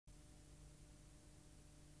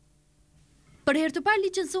Për herë të parë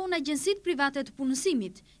licensohen agjensitë private të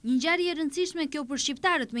punësimit, një ngjarje e rëndësishme kjo për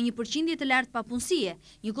shqiptarët me një përqindje të lartë papunësie,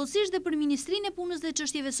 njëkohësisht dhe për Ministrinë e Punës dhe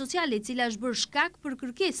Çështjeve Sociale, e cila është bërë shkak për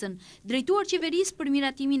kërkesën, drejtuar Qeverisë për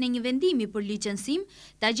miratimin e një vendimi për licensim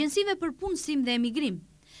të agjensive për punësim dhe emigrim.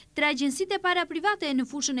 3 agjensitë e para private në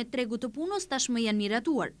fushën e tregut të punës tashmë janë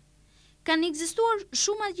miratuar. Kanë ekzistuar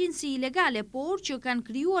shumë agjensi ilegale, por që kanë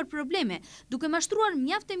krijuar probleme, duke mashtruar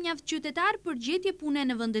mjaft qytetar për gjetje pune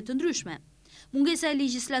në vende të ndryshme. Mungesa e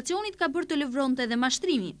legjislacionit ka bërë të lëvronte dhe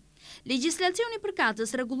mashtrimi. Legjislacioni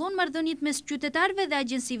përkatës rregullon marrëdhëniet mes qytetarëve dhe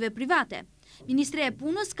agjensive private. Ministria e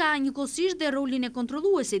Punës ka njëkohësisht dhe rolin e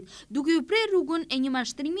kontrolluesit, duke u prerë rrugën e një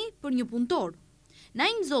mashtrimi për një punëtor.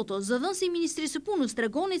 Naim Zoto, zëdhënësi i Ministrisë së Punës,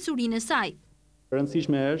 tregon ecurinë e saj.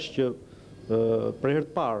 Rëndësishme është që për herë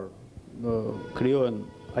të parë krijohen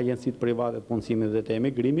agjensitë private të punësimit dhe të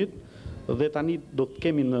emigrimit, dhe tani do të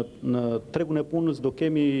kemi në tregun e punës do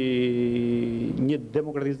kemi një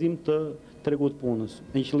demokratizim të tregut punës.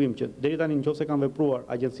 Në qëllim që deri tani nëse kanë vepruar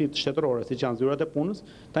agjensitë shtetërore, siç janë zyrat e punës,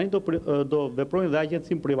 tani do veprojnë dhe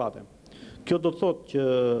agjensitë private. Kjo do të thotë që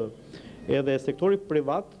edhe sektori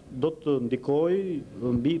privat do të ndikojë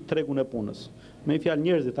mbi tregun e punës. Me një fjalë,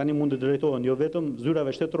 njerëzit tani mund të drejtohen jo vetëm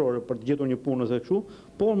zyrave shtetërore për të gjetur një punë ose kështu,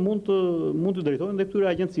 por mund të drejtohen edhe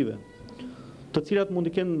këtyre agjensive, të cilat mund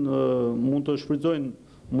të shfrytëzojnë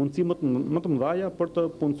mundësi më të mëdha për të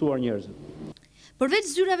punësuar njerëzit. Përveç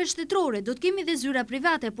zyrave shtetërore, do të kemi dhe zyra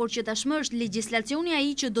private, por që tashmë është legjislacioni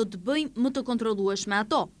ai që do të bëjë më të kontrollueshme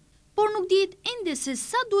ato. Por nuk dihet ende se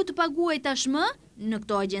sa duhet të paguaj tashmë në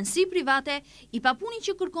këto agjensi private i papuni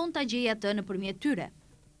që kërkon ta gjejë atë nëpërmjet tyre.